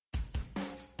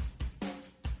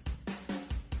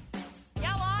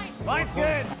Line's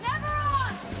good. Never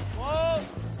on. Whoa.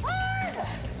 Hard.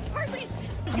 Hard, Lisa.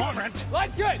 Come on, Brent.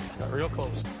 Line's good. Got real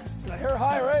close. I hear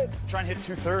high, right? Try and hit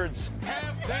 2/3.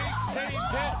 Have they saved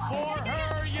it for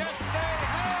her? Yes, they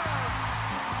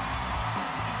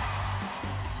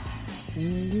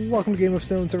have. Welcome to Game of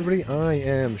Stones, everybody. I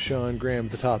am Sean Graham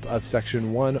at the top of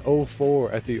Section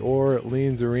 104 at the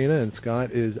Orleans Arena, and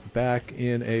Scott is back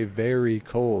in a very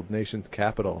cold nation's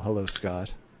capital. Hello,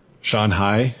 Scott. Sean,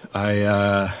 hi.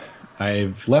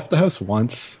 I've left the house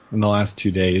once in the last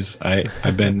 2 days.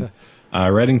 I've been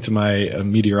writing to my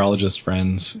meteorologist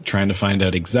friends, trying to find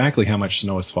out exactly how much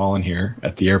snow has fallen here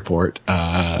at the airport.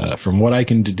 From what I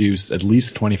can deduce, at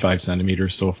least 25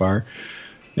 centimeters so far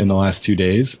in the last 2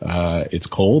 days. It's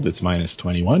cold. It's minus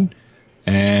 21.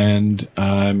 And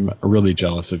I'm really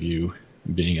jealous of you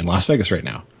being in Las Vegas right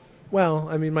now. Well,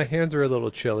 I mean, my hands are a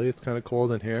little chilly. It's kind of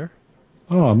cold in here.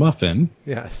 Oh, a muffin.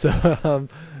 Yeah,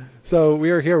 so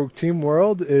we are here. Team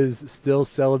World is still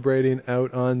celebrating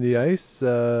out on the ice.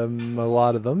 A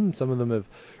lot of them. Some of them have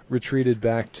retreated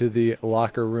back to the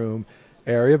locker room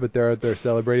area, but they're out there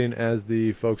celebrating as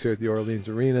the folks here at the Orleans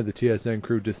Arena, the TSN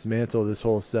crew, dismantle this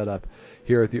whole setup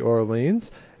here at the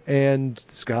Orleans. And,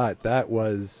 Scott, that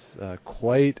was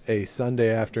quite a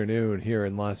Sunday afternoon here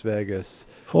in Las Vegas.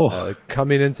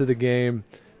 Coming into the game,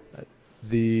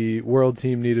 the World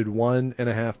team needed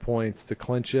 1.5 points to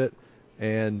clinch it,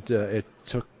 and it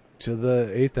took to the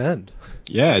eighth end.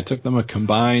 Yeah, it took them a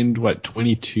combined,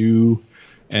 22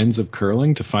 ends of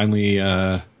curling to finally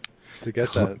to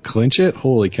get that. Clinch it.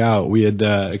 Holy cow. We had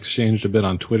exchanged a bit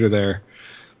on Twitter there.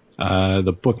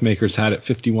 The bookmakers had it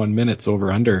 51 minutes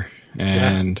over under,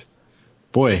 and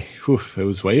boy, it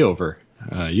was way over.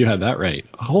 You had that right.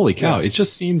 Holy cow. Yeah. It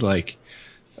just seemed like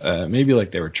maybe like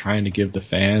they were trying to give the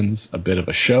fans a bit of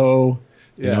a show,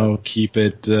 keep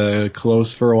it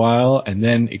close for a while. And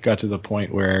then it got to the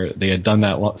point where they had done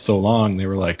that so long, they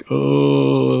were like,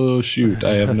 oh, shoot,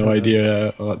 I have no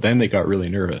idea. Then they got really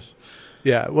nervous.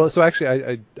 Yeah, well, so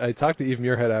actually, I talked to Eve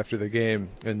Muirhead after the game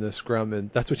in the scrum, and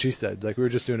that's what she said. Like, we were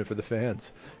just doing it for the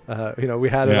fans. We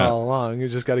had it all along. You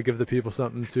just got to give the people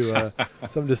something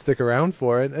to stick around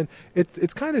for. And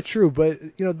it's kind of true,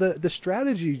 but the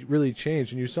strategy really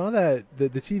changed, and you saw that the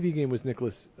TV game was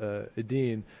Nicholas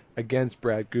Edin against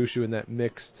Brad Gushue in that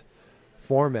mixed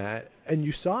format, and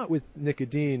you saw it with Nick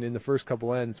Edin in the first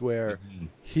couple ends where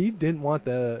he didn't want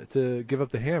to give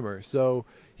up the hammer, so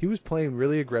he was playing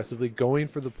really aggressively, going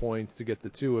for the points to get the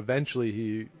two. Eventually,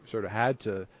 he sort of had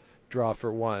to draw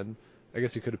for one. I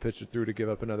guess he could have pitched it through to give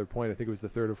up another point. I think it was the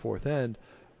third or fourth end.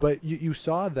 But you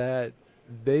saw that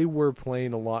they were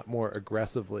playing a lot more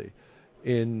aggressively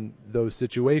in those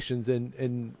situations.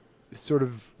 And sort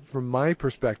of from my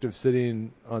perspective,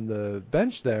 sitting on the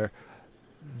bench there,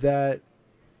 that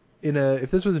if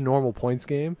this was a normal points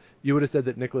game, you would have said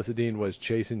that Nicholas Edin was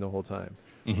chasing the whole time.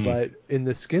 Mm-hmm. But in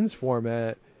the skins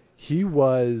format, he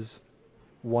was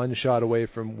one shot away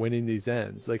from winning these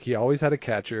ends. Like, he always had a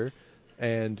catcher,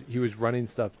 and he was running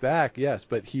stuff back, yes,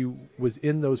 but he was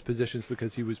in those positions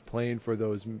because he was playing for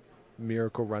those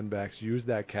miracle runbacks, used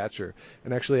that catcher.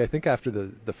 And actually, I think after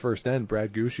the first end,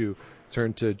 Brad Gushue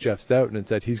turned to Jeff Stoughton and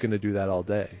said he's going to do that all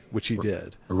day, which he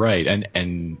did. Right,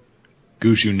 and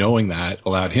Gushue, knowing that,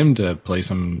 allowed him to play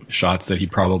some shots that he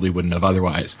probably wouldn't have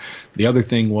otherwise. The other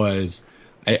thing was,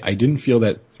 I didn't feel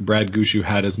that Brad Gushue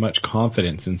had as much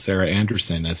confidence in Sarah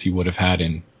Anderson as he would have had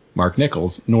in Mark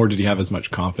Nichols, nor did he have as much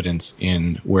confidence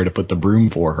in where to put the broom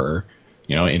for her,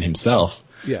 in himself.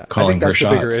 Yeah, calling I think that's her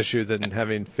the bigger shots. issue than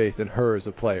having faith in her as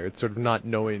a player. It's sort of not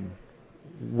knowing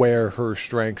where her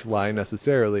strengths lie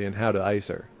necessarily and how to ice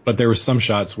her. But there were some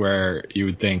shots where you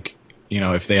would think,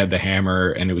 if they had the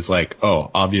hammer and it was like,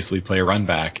 oh, obviously play a run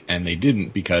back, and they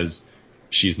didn't because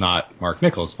she's not Mark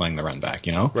Nichols playing the run back,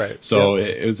 Right. So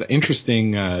it was an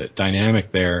interesting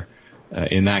dynamic there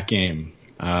in that game.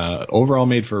 Overall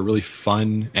made for a really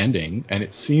fun ending, and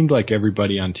it seemed like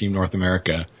everybody on Team North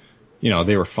America,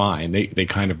 they were fine. They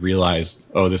kind of realized,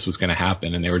 oh, this was going to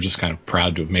happen, and they were just kind of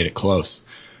proud to have made it close.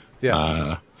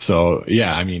 Yeah.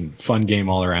 Fun game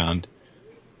all around,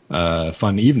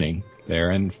 fun evening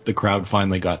there, and the crowd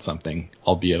finally got something,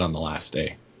 albeit on the last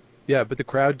day. Yeah, but the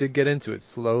crowd did get into it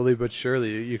slowly but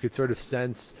surely. You could sort of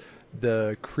sense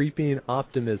the creeping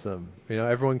optimism.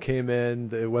 Everyone came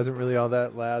in. It wasn't really all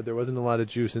that loud. There wasn't a lot of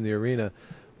juice in the arena.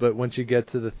 But once you get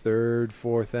to the third,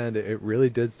 fourth end, it really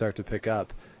did start to pick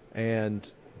up. And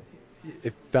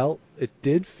it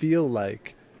did feel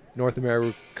like North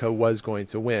America was going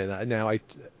to win. Now,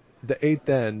 the eighth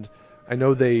end, I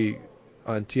know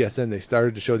on TSN, they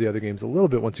started to show the other games a little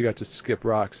bit once you got to Skip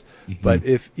Rocks. Mm-hmm. But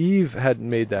if Eve hadn't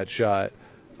made that shot,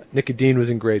 Dean was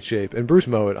in great shape, and Bruce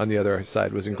Mowat on the other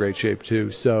side was in great shape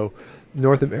too. So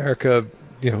North America,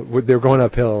 they're going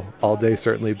uphill all day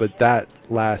certainly, but that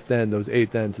last end, those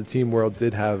 8th ends, the Team World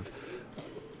did have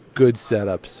good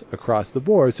setups across the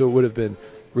board, so it would have been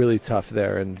really tough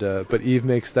there. And but Eve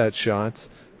makes that shot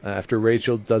after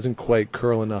Rachel doesn't quite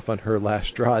curl enough on her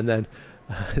last draw, and then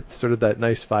it's sort of that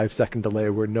nice 5-second delay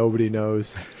where nobody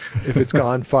knows if it's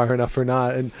gone far enough or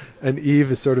not, and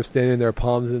Eve is sort of standing there,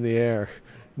 palms in the air,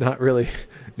 not really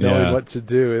knowing what to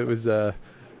do. It was and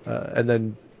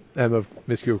then Emma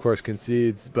Miskew of course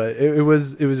concedes, but it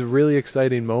was a really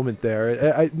exciting moment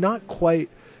there. Not quite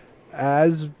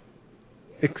as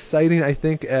exciting, I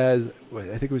think, as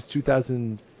I think it was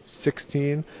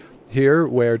 2016 here,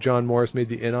 where John Morris made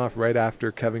the in-off right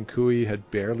after Kevin Cooey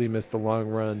had barely missed the long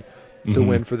run to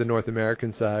win for the North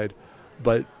American side,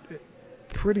 but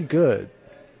pretty good.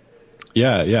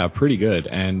 Yeah, pretty good.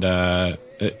 And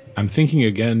I'm thinking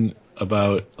again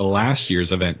about last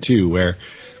year's event too, where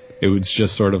it was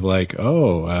just sort of like,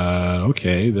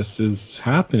 okay, this is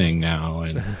happening now.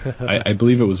 And I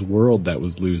believe it was World that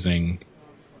was losing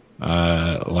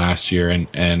last year,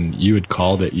 and you had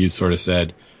called it. You sort of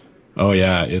said, oh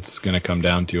yeah, it's going to come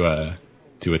down to a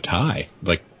tie,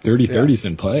 like 30-30's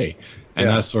in play. And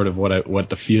that's sort of what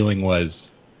the feeling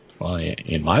was, well,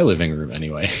 in my living room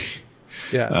anyway.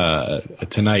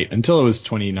 Tonight, until it was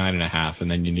 29.5, and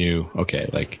then you knew, okay,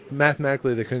 like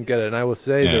mathematically they couldn't get it. And I will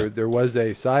say there was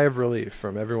a sigh of relief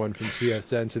from everyone from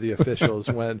TSN to the officials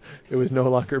when it was no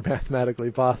longer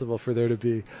mathematically possible for there to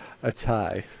be a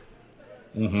tie.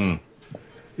 Nothing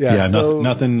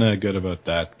good about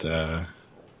that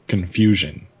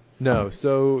confusion. No,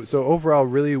 so overall,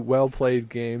 really well played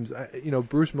games.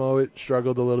 Bruce Mowat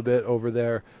struggled a little bit over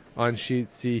there on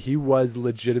sheet C. He was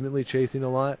legitimately chasing a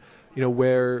lot.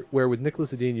 Where with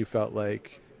Nicholas Edin, you felt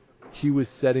like he was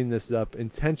setting this up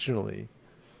intentionally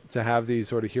to have these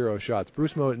sort of hero shots.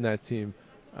 Bruce Mowat and that team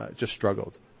just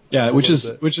struggled. Yeah, which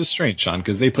is strange, Sean,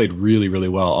 because they played really, really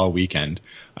well all weekend.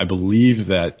 I believe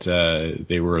that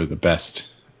they were the best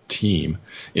team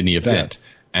in the event. Yes.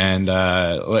 And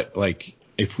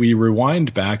if we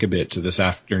rewind back a bit to this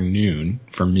afternoon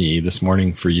for me, this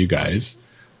morning for you guys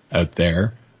out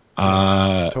there,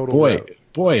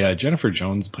 Jennifer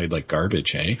Jones played like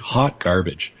garbage, hot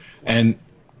garbage. And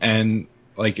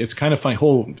like, it's kind of funny,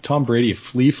 whole Tom Brady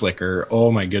flea flicker.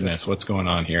 Oh my goodness, what's going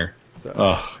on here?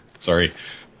 Sorry.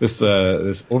 This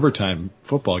overtime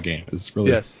football game is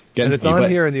really getting and it's on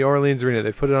here in the Orleans Arena.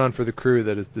 They put it on for the crew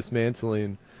that is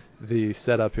dismantling the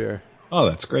setup here. Oh,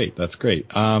 that's great.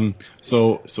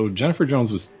 So Jennifer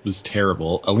Jones was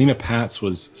terrible. Alina Pats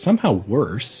was somehow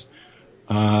worse.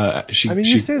 You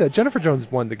say that Jennifer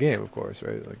Jones won the game, of course,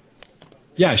 right?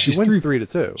 She wins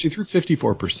 3-2. She threw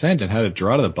 54% and had a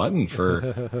draw to the button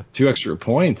for 2 extra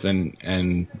points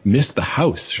and missed the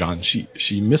house, Sean.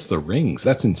 She missed the rings.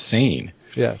 That's insane.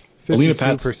 Yes,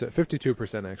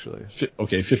 52% actually.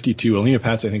 Okay, 52. Alina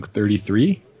Pats, I think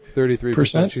 33%.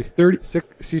 33%.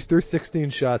 She threw 16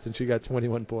 shots and she got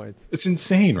 21 points. It's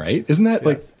insane, right? Isn't that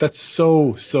that's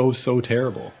so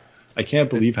terrible? I can't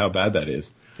believe how bad that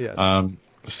is. Yes.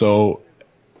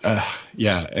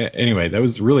 Anyway, that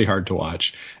was really hard to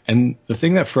watch. And the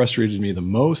thing that frustrated me the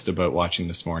most about watching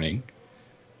this morning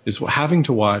is having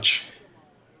to watch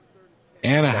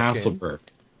Anna Hasselberg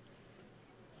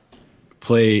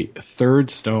play third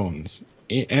stones.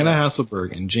 Anna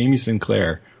Hasselberg and Jamie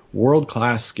Sinclair,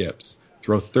 world-class skips,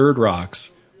 throw third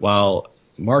rocks, while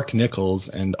Mark Nichols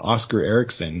and Oscar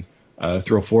Eriksson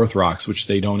throw fourth rocks, which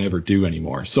they don't ever do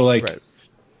anymore. So, I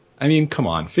mean, come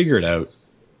on, figure it out,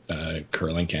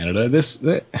 Curling Canada.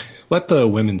 Let the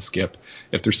women skip.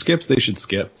 If they're skips, they should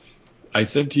skip. I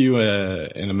said to you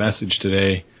in a message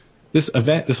today,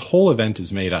 this whole event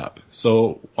is made up.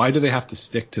 So why do they have to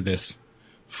stick to this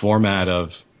format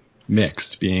of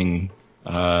mixed, being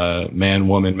man,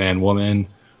 woman,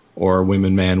 or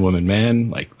women, man?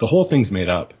 Like, the whole thing's made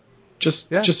up.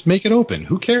 Just make it open.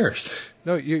 Who cares?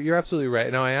 No, you're absolutely right.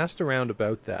 Now, I asked around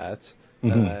about that,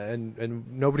 and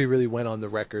nobody really went on the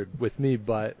record with me,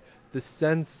 but the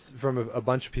sense from a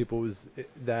bunch of people was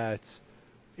that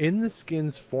in the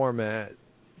skins format,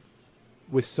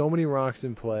 with so many rocks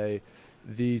in play,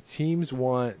 the teams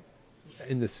want,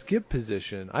 in the skip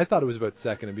position, I thought it was about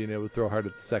second and being able to throw hard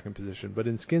at the second position, but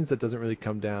in skins that doesn't really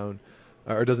come down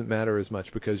or doesn't matter as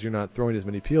much because you're not throwing as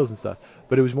many peels and stuff.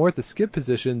 But it was more at the skip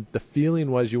position, the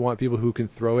feeling was you want people who can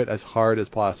throw it as hard as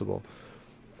possible.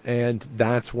 And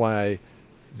that's why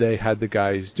they had the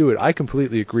guys do it. I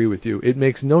completely agree with you. It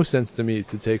makes no sense to me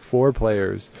to take 4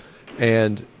 players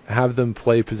and have them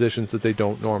play positions that they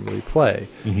don't normally play.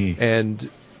 And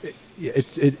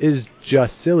it is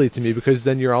just silly to me, because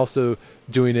then you're also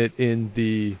doing it in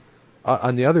the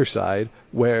on the other side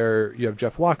where you have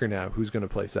Jeff Walker now, who's going to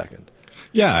play second.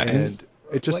 Yeah, and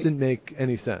it just like, didn't make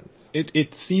any sense.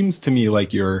 It seems to me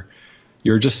like you're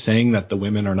just saying that the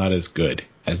women are not as good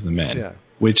as the men,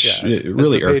 which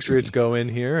really the irks Patriots me. go in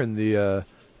here and the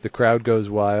crowd goes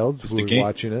wild. Who's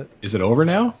watching it? Is it over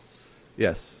now?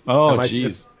 Yes. Oh,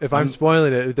 jeez. If I'm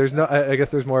spoiling it, there's no. I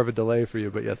guess there's more of a delay for you,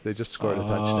 but yes, they just scored a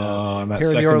touchdown here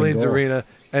in the Orleans Arena.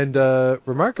 And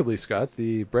remarkably, Scott,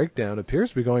 the breakdown appears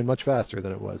to be going much faster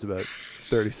than it was about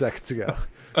 30 seconds ago.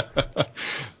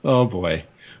 Oh boy.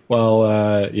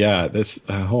 Well, this.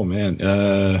 Oh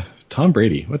man. Tom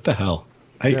Brady. What the hell?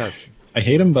 I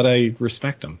hate him, but I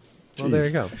respect him. Jeez. Well, there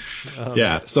you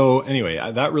go. So anyway,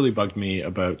 that really bugged me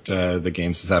about the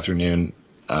games this afternoon.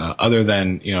 Other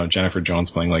than, Jennifer Jones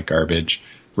playing like garbage.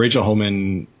 Rachel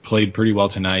Homan played pretty well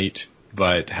tonight,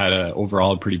 but had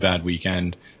overall a pretty bad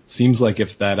weekend. Seems like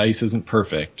if that ice isn't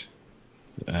perfect,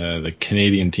 the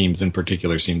Canadian teams in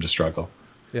particular seem to struggle.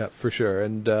 Yeah, for sure.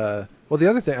 And, the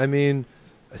other thing,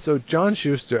 so John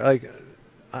Schuster,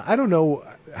 I don't know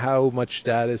how much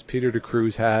status Peter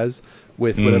DeCruz has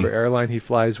with whatever airline he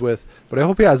flies with, but I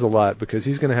hope he has a lot, because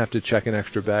he's going to have to check an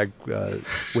extra bag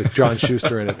with John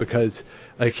Schuster in it, because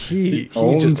he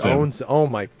just owns. Oh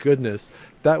my goodness,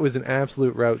 that was an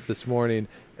absolute rout this morning,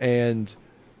 and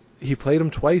he played him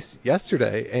twice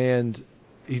yesterday, and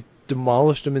he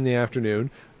demolished him in the afternoon.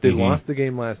 They lost the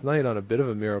game last night on a bit of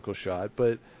a miracle shot,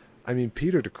 but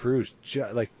Peter DeCruz,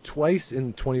 twice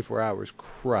in 24 hours,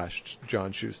 crushed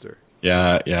John Schuster.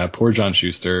 Yeah, poor John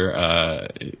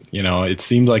Schuster. It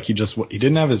seemed like he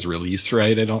didn't have his release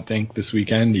right, I don't think, this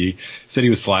weekend. He said he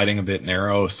was sliding a bit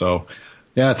narrow, so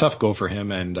yeah, tough go for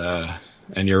him. And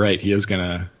you're right,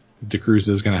 DeCruz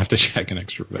is gonna have to check an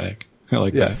extra bag. I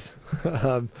like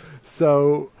that.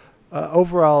 So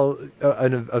overall,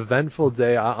 an eventful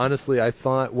day. Honestly, I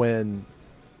thought when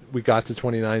we got to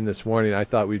 29 this morning, I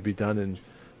thought we'd be done in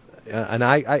an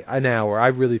hour. I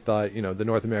really thought, the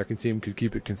North American team could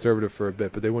keep it conservative for a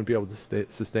bit, but they wouldn't be able to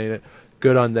sustain it.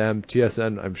 Good on them.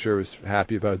 TSN, I'm sure, was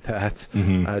happy about that,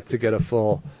 to get a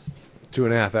full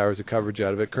 2.5 hours of coverage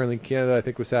out of it. Curling Canada, I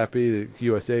think, was happy. The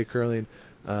USA Curling.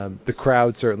 The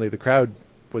crowd, certainly. The crowd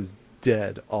was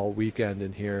dead all weekend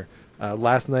in here.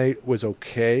 Last night was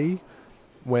okay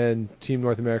when Team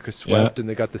North America swept and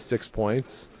they got the 6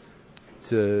 points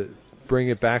to bring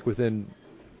it back within,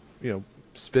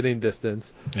 spitting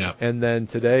distance. Yeah. And then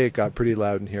today it got pretty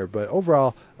loud in here, but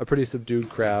overall a pretty subdued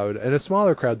crowd and a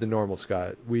smaller crowd than normal,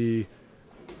 Scott.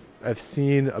 I've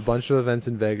seen a bunch of events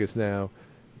in Vegas now,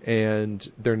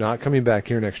 and they're not coming back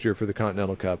here next year for the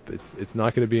Continental Cup. It's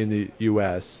not going to be in the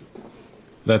U.S.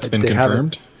 That's been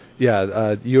confirmed?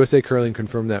 Yeah, USA Curling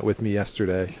confirmed that with me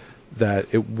yesterday, that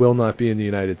it will not be in the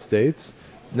United States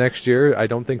next year. I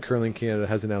don't think Curling Canada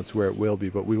has announced where it will be,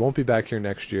 but we won't be back here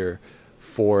next year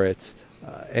for it.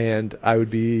 And I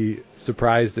would be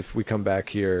surprised if we come back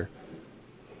here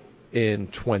in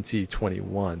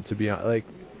 2021. To be honest,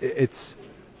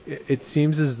 it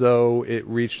seems as though it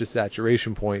reached a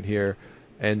saturation point here,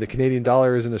 and the Canadian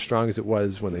dollar isn't as strong as it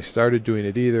was when they started doing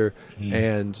it either.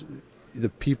 And the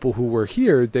people who were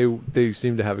here, they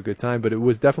seemed to have a good time, but it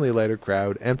was definitely a lighter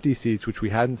crowd, empty seats, which we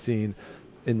hadn't seen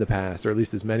in the past, or at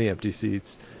least as many empty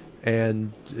seats.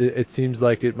 And it seems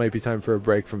like it might be time for a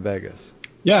break from Vegas.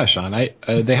 Yeah, Sean,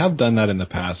 they have done that in the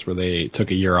past, where they took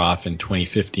a year off in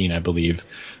 2015, I believe.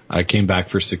 Came back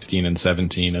for 16 and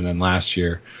 17, and then last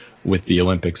year, with the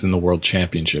Olympics and the World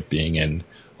Championship being in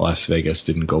Las Vegas,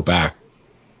 didn't go back.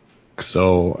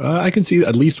 So I can see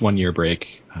at least 1 year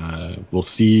break. We'll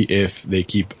see if they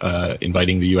keep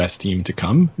inviting the U.S. team to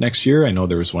come next year. I know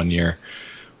there was 1 year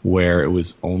where it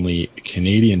was only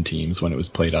Canadian teams when it was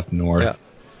played up north. Yeah.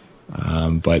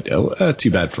 But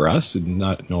too bad for us.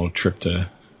 No trip to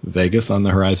Vegas on the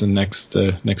horizon next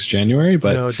January.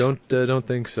 But no, don't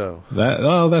think so.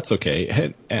 That's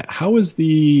okay. How is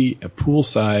the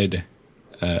poolside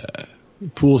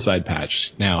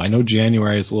patch now? I know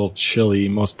January is a little chilly.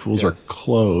 Most pools are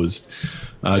closed.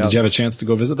 Did you have a chance to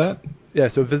go visit that? Yeah,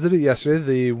 so visited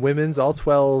yesterday. All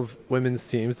 12 women's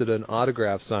teams did an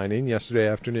autograph signing yesterday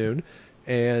afternoon,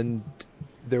 and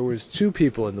there was 2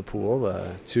 people in the pool,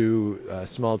 2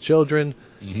 small children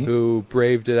who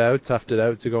braved it out, toughed it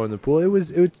out to go in the pool. It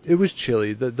was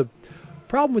chilly. The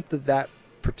problem with that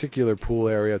particular pool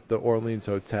area at the Orleans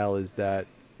Hotel is that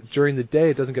during the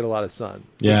day it doesn't get a lot of sun.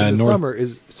 Yeah, in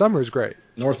the summer is great.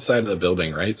 North side of the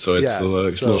building, right? So it's a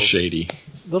little shady.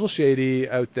 Little shady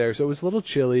out there, so it was a little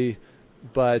chilly,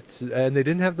 and they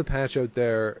didn't have the patch out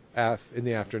there in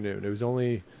the afternoon. It was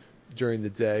only during the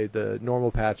day. The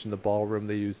normal patch in the ballroom,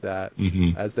 they use that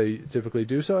as they typically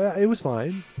do. So it was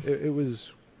fine. It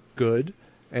was good.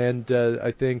 And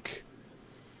I think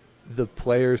the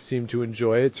players seemed to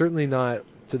enjoy it. Certainly not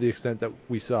to the extent that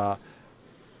we saw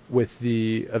with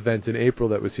the event in April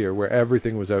that was here, where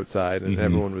everything was outside and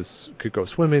everyone could go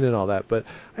swimming and all that. But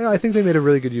I think they made a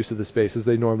really good use of the space, as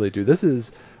they normally do. This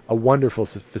is a wonderful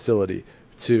facility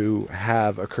to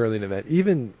have a curling event.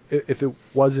 Even if it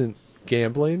wasn't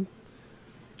gambling,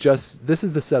 just this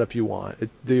is the setup you want.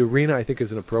 The arena, I think,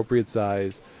 is an appropriate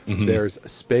size. There's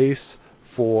space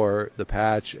for the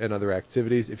patch and other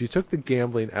activities. If you took the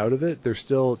gambling out of it, there's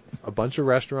still a bunch of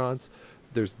restaurants.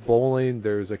 There's bowling.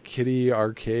 There's a kiddie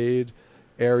arcade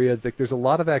area. There's a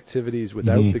lot of activities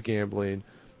without the gambling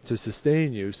to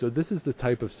sustain you. So this is the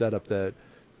type of setup that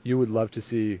you would love to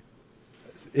see,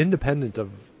 independent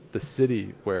of the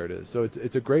city where it is. So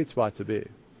it's a great spot to be.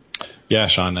 Yeah,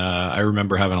 Sean, I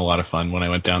remember having a lot of fun when I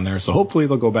went down there. So hopefully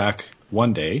they'll go back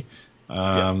one day.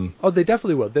 Oh, they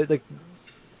definitely will.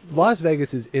 Las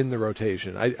Vegas is in the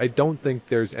rotation. I don't think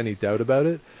there's any doubt about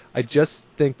it. I just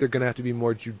think they're going to have to be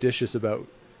more judicious about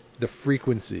the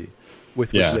frequency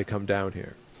with which they come down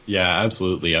here. Yeah,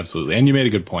 absolutely. And you made a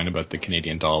good point about the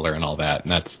Canadian dollar and all that.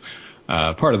 And that's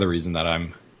part of the reason that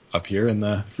I'm up here in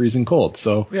the freezing cold.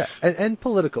 So yeah, and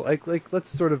political. Like let's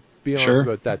sort of be honest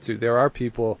about that too. There are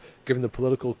people, given the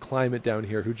political climate down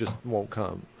here, who just won't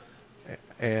come.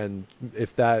 And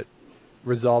if that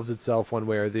resolves itself one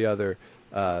way or the other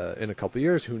in a couple of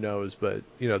years, who knows? But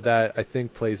that, I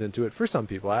think, plays into it for some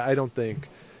people. I don't think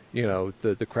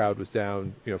the crowd was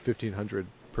down 1,500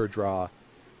 per draw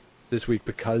this week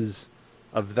because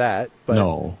of that. But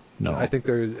no, I think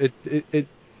there's it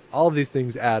all of these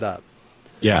things add up.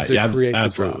 Yeah,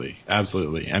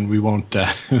 absolutely, and we won't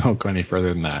go any further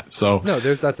than that. So no,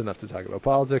 that's enough to talk about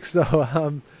politics.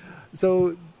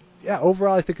 So yeah,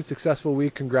 overall, I think a successful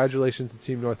week. Congratulations to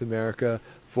Team North America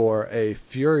for a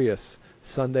furious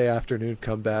Sunday afternoon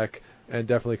comeback, and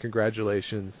definitely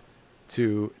congratulations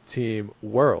to Team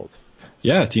World.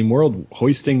 Yeah, Team World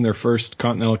hoisting their first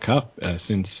Continental Cup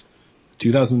since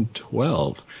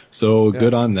 2012. So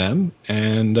good on them.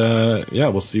 And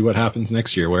we'll see what happens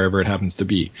next year, wherever it happens to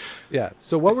be. Yeah.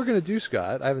 So what we're going to do,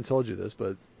 Scott, I haven't told you this,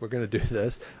 but we're going to do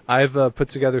this. I've put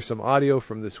together some audio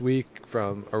from this week,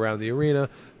 from around the arena,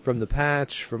 from the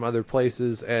patch, from other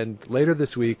places. And later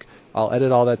this week, I'll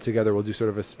edit all that together. We'll do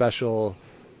sort of a special,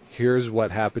 here's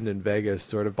what happened in Vegas,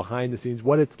 sort of behind the scenes,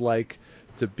 what it's like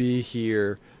to be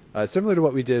here, similar to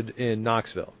what we did in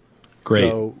Knoxville.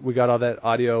 Great. So we got all that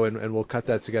audio, and we'll cut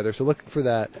that together. So look for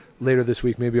that later this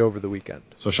week, maybe over the weekend.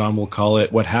 So, Sean, we'll call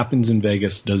it What Happens in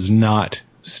Vegas Does Not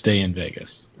Stay in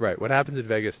Vegas. Right. What Happens in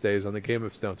Vegas Stays on the Game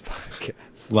of Stones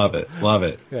podcast. Love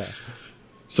it. Yeah.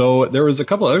 So there was a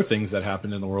couple other things that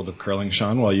happened in the world of curling,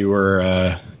 Sean, while you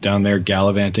were down there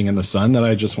gallivanting in the sun that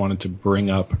I just wanted to bring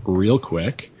up real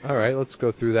quick. All right, let's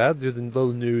go through that. Do the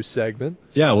little news segment.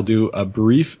 Yeah, we'll do a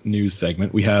brief news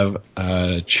segment. We have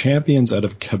champions out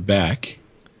of Quebec.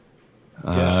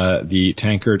 Yes. The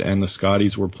Tankard and the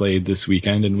Scotties were played this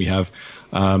weekend, and we have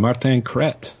Martin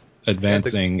Crete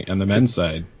advancing on the men's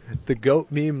side. The GOAT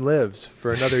meme lives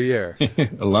for another year.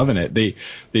 Loving it. They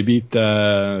beat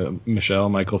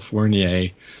Michael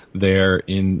Fournier there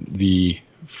in the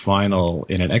final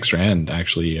in an extra end,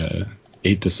 actually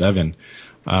 8-7.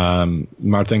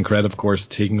 Martin Crete, of course,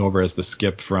 taking over as the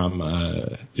skip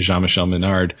from Jean-Michel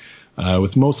Menard.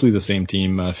 With mostly the same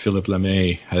team, Philippe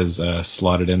Lemay has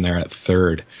slotted in there at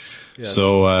third. Yes.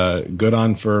 So good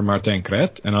on for Martin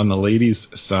Crete. And on the ladies'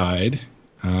 side,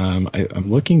 I'm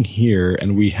looking here,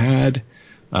 and we had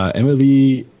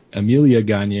Amelia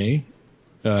Gagne,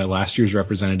 last year's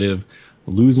representative,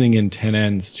 losing in 10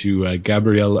 ends to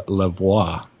Gabrielle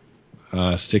Lavoie,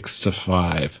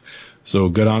 6-5. So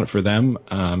good on it for them.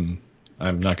 I'm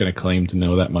not going to claim to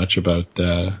know that much about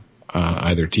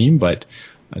either team, but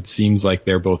it seems like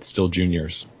they're both still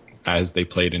juniors, as they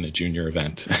played in a junior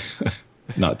event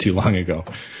not too long ago.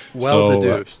 Well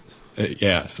deduced.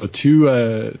 So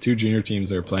two junior teams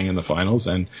that are playing in the finals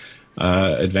and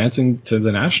advancing to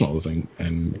the nationals,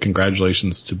 and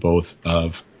congratulations to both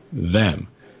of them.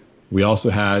 We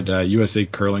also had USA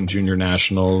Curling Junior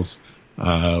Nationals,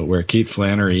 where Kate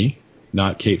Flannery,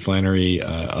 not Kate Flannery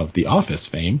of The Office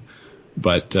fame,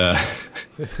 but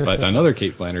another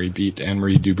Kate Flannery beat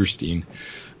Anne-Marie Duberstein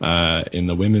in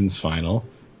the women's final.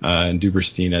 And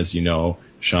Duberstein, as you know,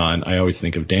 Sean, I always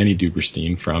think of Danny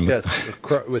Duberstein from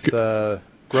with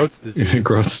Groat's disease.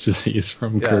 Groat's disease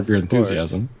from Curb Your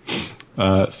Enthusiasm.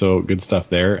 So good stuff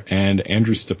there. And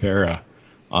Andrew Stapera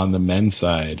on the men's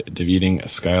side, defeating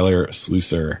Skylar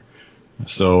Slusser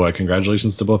So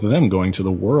congratulations to both of them going to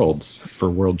the Worlds for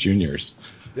World Juniors.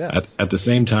 Yes. At the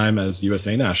same time as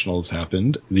USA Nationals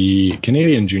happened, the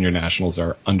Canadian Junior Nationals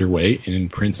are underway in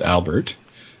Prince Albert.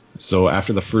 So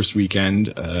after the first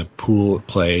weekend, pool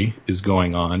play is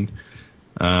going on.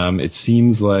 It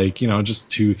seems like, just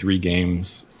 2-3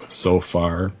 games so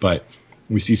far, but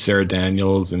we see Sarah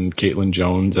Daniels and Caitlin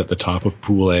Jones at the top of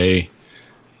Pool A.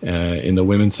 In the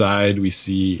women's side,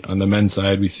 on the men's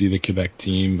side, we see the Quebec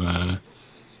team.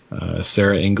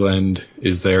 Sarah England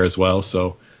is there as well.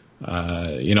 So,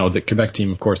 the Quebec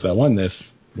team, of course, that won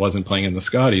this wasn't playing in the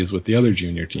Scotties with the other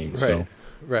junior teams.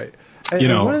 Right.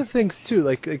 And one of the things too,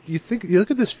 like you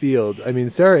look at this field. I mean,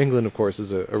 Sarah England, of course,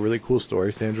 is a really cool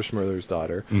story. Sandra Schmirler's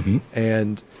daughter,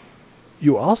 and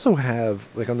you also have,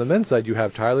 like, on the men's side, you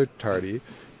have Tyler Tardy,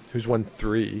 who's won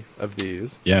 3 of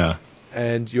these. Yeah.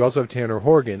 And you also have Tanner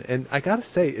Horgan. And I gotta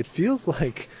say, it feels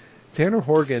like Tanner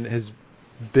Horgan has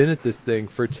been at this thing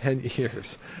for 10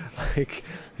 years. Like,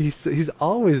 he's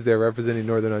always there representing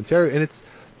Northern Ontario, and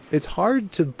it's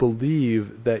hard to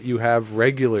believe that you have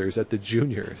regulars at the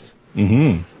juniors.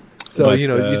 Mm-hmm. So, you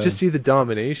just see the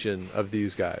domination of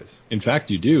these guys. In fact,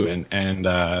 you do. And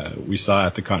we saw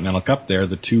at the Continental Cup there,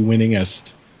 the 2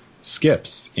 winningest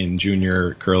skips in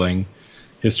junior curling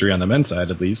history on the men's side,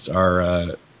 at least,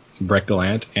 are Brett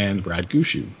Gallant and Brad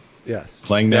Gushu. Yes.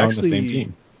 Playing now on the same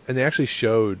team. And they actually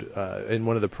showed, in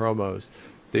one of the promos,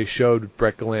 they showed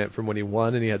Brett Gallant from when he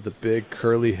won, and he had the big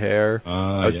curly hair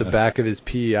out the back of his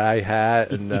PEI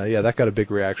hat, and that got a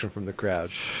big reaction from the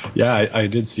crowd. Yeah, I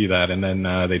did see that, and then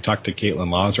they talked to Caitlin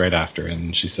Laws right after,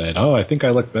 and she said, I think I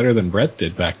looked better than Brett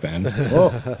did back then.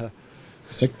 Oh,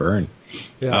 sick burn.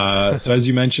 Yeah. So as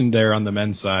you mentioned there on the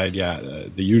men's side,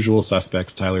 the usual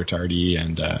suspects, Tyler Tardy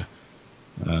and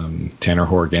Tanner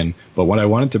Horgan. But what I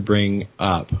wanted to bring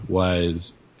up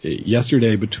was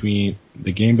yesterday,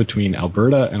 the game between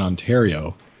Alberta and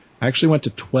Ontario, I actually went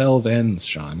to 12 ends,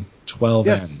 Sean. 12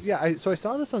 ends. Yeah, so I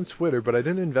saw this on Twitter, but I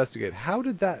didn't investigate. How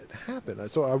did that happen?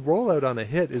 So a rollout on a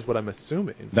hit is what I'm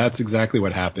assuming. That's exactly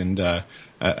what happened.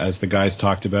 As the guys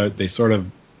talked about, they sort of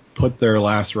put their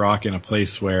last rock in a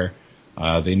place where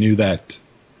they knew that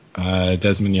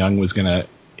Desmond Young was going to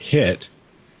hit.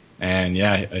 And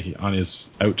on his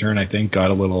outturn, I think,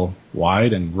 got a little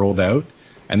wide and rolled out.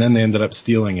 And then they ended up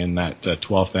stealing in that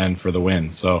 12th end for the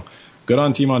win. So good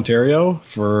on Team Ontario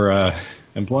for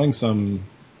employing some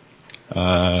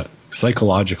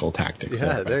psychological tactics.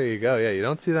 Yeah, there you go. Yeah, you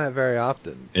don't see that very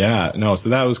often. Yeah, no, so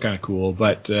that was kind of cool.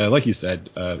 But like you said,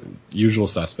 usual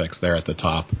suspects there at the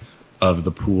top of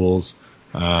the pools.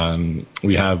 We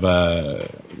have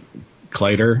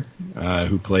Kleider,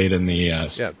 who played in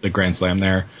the Grand Slam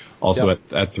there. Also at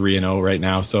 3-0 right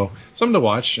now. So something to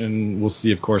watch, and we'll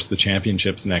see, of course, the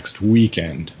championships next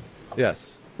weekend.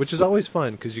 Yes, which is always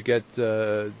fun because you get,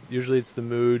 usually it's the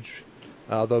Muge,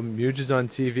 although Muge is on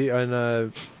TV,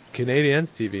 on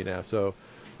Canadians TV now, so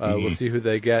we'll see who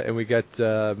they get. And we get,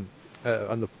 on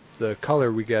the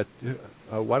color, we get,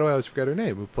 why do I always forget her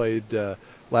name, who played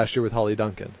last year with Holly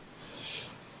Duncan?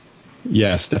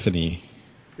 Yeah, Stephanie.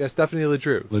 Yeah, Stephanie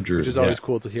Ledrew, which is always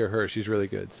cool to hear her. She's really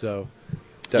good, so...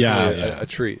 Definitely a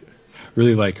treat.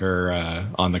 Really like her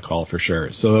on the call for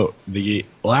sure. So the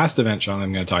last event, Sean,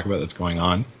 I'm going to talk about that's going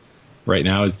on right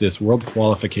now is this World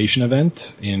Qualification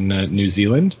event in New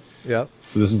Zealand. Yeah.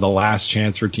 So this is the last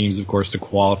chance for teams, of course, to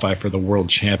qualify for the World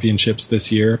Championships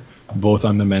this year, both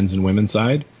on the men's and women's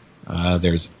side.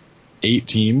 There's 8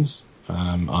 teams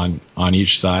on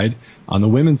each side. On the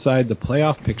women's side, the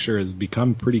playoff picture has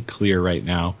become pretty clear right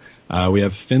now. We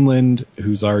have Finland,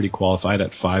 who's already qualified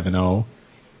at 5-0.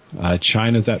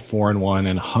 China's at 4-1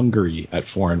 and Hungary at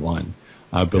 4-1.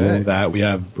 Below that, we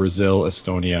have Brazil,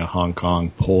 Estonia, Hong Kong,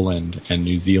 Poland, and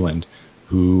New Zealand,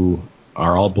 who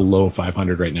are all below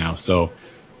 500 right now. So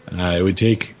it would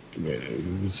take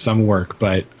some work,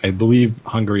 but I believe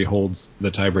Hungary holds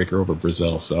the tiebreaker over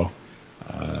Brazil. So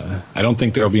I don't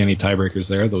think there will be any tiebreakers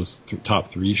there. Those top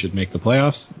 3 should make the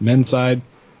playoffs. Men's side,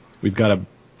 we've got a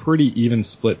pretty even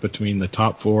split between the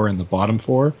top 4 and the bottom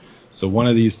 4. So one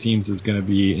of these teams is going to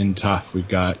be in tough. We've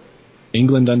got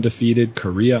England undefeated,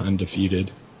 Korea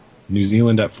undefeated, New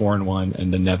Zealand at 4-1,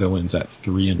 and the Netherlands at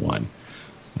 3-1.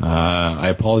 I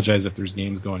apologize if there's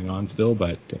games going on still,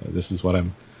 but this is what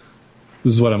I'm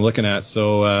looking at.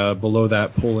 So below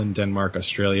that, Poland, Denmark,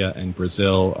 Australia, and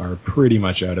Brazil are pretty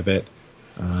much out of it,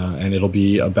 and it'll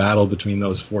be a battle between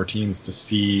those 4 teams to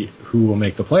see who will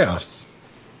make the playoffs.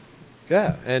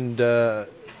 Yeah, and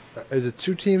is it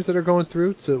 2 teams that are going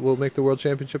through will make the World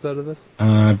Championship out of this?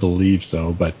 I believe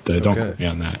so, but don't quote me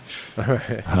on that. All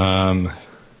right.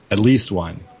 At least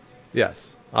one.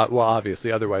 Yes. Well,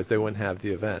 obviously, otherwise they wouldn't have the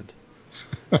event.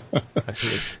 I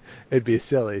mean, it'd be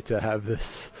silly to have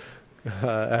this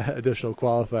additional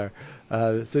qualifier.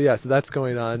 So that's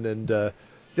going on, and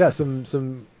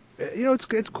some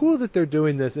it's cool that they're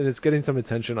doing this, and it's getting some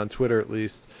attention on Twitter at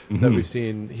least that we've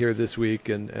seen here this week,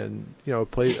 and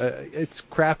it's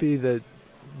crappy that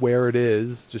where it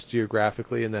is just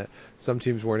geographically, and that some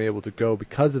teams weren't able to go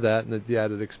because of that and the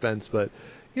added expense, but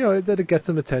that it gets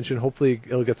some attention. Hopefully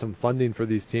it'll get some funding for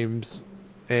these teams,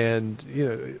 and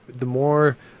the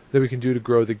more that we can do to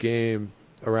grow the game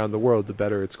around the world, the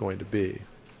better it's going to be.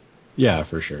 Yeah,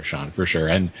 for sure, Sean, for sure.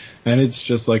 And it's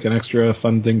just like an extra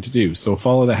fun thing to do. So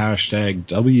follow the hashtag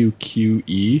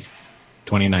WQE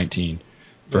 2019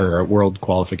 for a world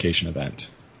qualification event.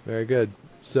 Very good.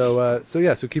 So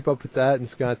keep up with that. And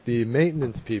Scott, the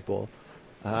maintenance people,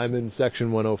 I'm in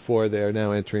section 104. They are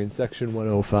now entering section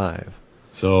 105.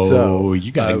 So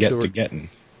you got to get to getting.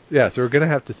 Yeah, so we're going to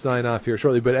have to sign off here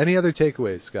shortly. But any other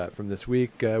takeaways, Scott, from this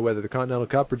week, whether the Continental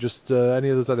Cup or just any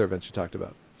of those other events you talked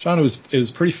about? Sean, it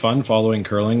was pretty fun following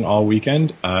curling all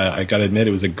weekend. I got to admit,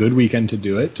 it was a good weekend to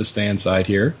do it, to stay inside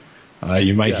here.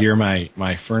 You might hear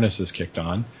my furnace is kicked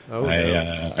on. Oh,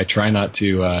 no. I try not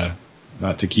to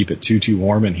keep it too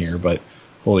warm in here, but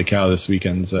holy cow, this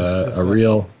weekend's a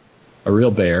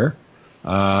real bear.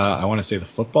 I want to say the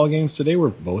football games today were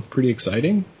both pretty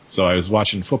exciting. So I was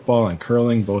watching football and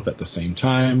curling both at the same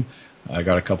time. I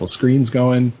got a couple screens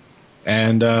going.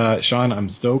 And Sean, I'm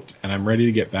stoked, and I'm ready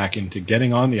to get back into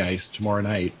getting on the ice tomorrow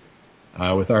night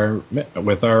with our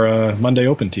Monday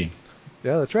Open team.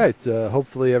 Yeah, that's right.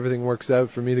 Hopefully everything works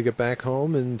out for me to get back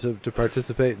home and to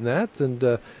participate in that. And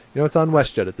it's on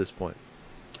WestJet at this point.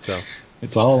 So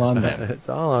it's all on them. It's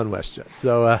all on WestJet.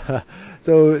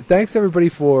 So thanks everybody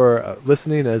for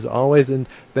listening as always, and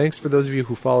thanks for those of you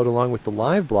who followed along with the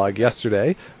live blog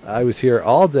yesterday. I was here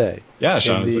all day. Yeah,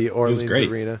 Sean, in the Orleans great.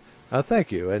 Arena.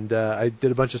 Thank you. And I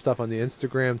did a bunch of stuff on the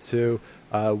Instagram, too.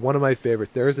 One of my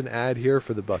favorites, there's an ad here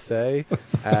for the buffet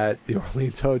at the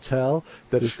Orleans Hotel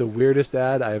that is the weirdest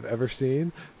ad I have ever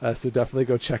seen. So definitely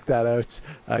go check that out.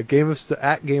 At Game of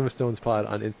Stones Pod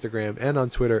on Instagram and on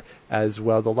Twitter as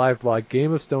well. The live blog,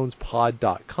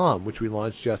 gameofstonespod.com, which we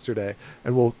launched yesterday.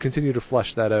 And we'll continue to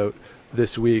flush that out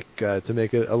this week to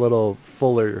make it a little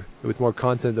fuller with more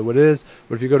content than what it is.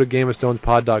 But if you go to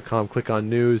gameofstonespod.com, click on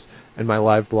news, and my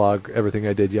live blog, everything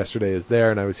I did yesterday is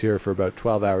there, and I was here for about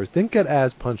 12 hours. Didn't get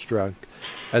as punch drunk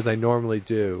as I normally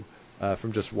do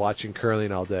from just watching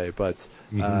curling all day, but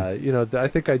I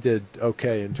think I did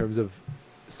okay in terms of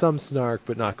some snark,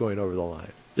 but not going over the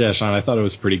line. Yeah, Sean, I thought it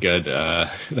was pretty good.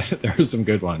 There were some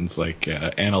good ones, like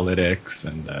analytics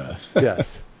and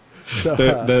yes. So,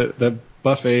 the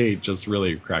buffet just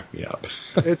really cracked me up.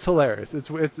 It's hilarious.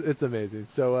 It's amazing.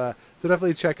 So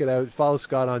definitely check it out. Follow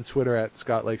Scott on Twitter at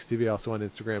Scott Lakes TV, also on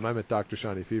Instagram. I'm at Dr.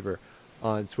 Shawnee Fever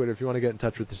on Twitter. If you want to get in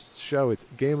touch with the show, it's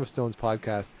Game of Stones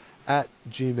Podcast at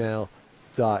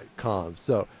gmail.com.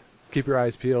 So keep your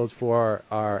eyes peeled for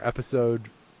our episode,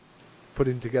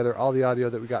 putting together all the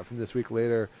audio that we got from this week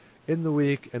later in the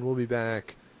week, and we'll be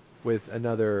back with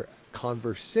another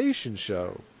conversation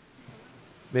show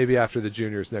maybe after the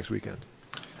juniors next weekend.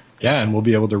 Yeah, and we'll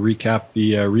be able to recap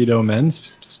the Rito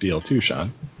men's spiel too,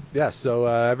 Sean. Yeah, so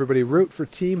everybody root for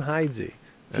Team Heidsey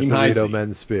at the Rito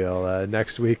men's spiel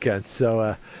next weekend.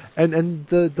 So and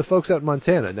the folks out in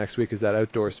Montana next week is that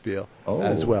outdoor spiel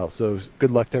as well. So good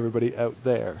luck to everybody out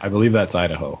there. I believe that's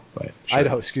Idaho, but sure.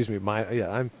 Idaho, excuse me.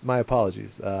 My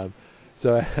apologies.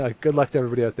 So good luck to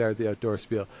everybody out there at the outdoor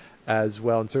spiel as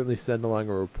well, and certainly send along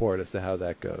a report as to how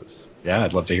that goes. Yeah,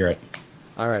 I'd love to hear it.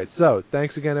 All right, so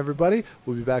thanks again, everybody.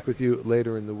 We'll be back with you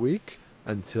later in the week.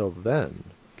 Until then,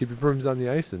 keep your brooms on the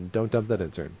ice and don't dump that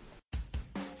intern.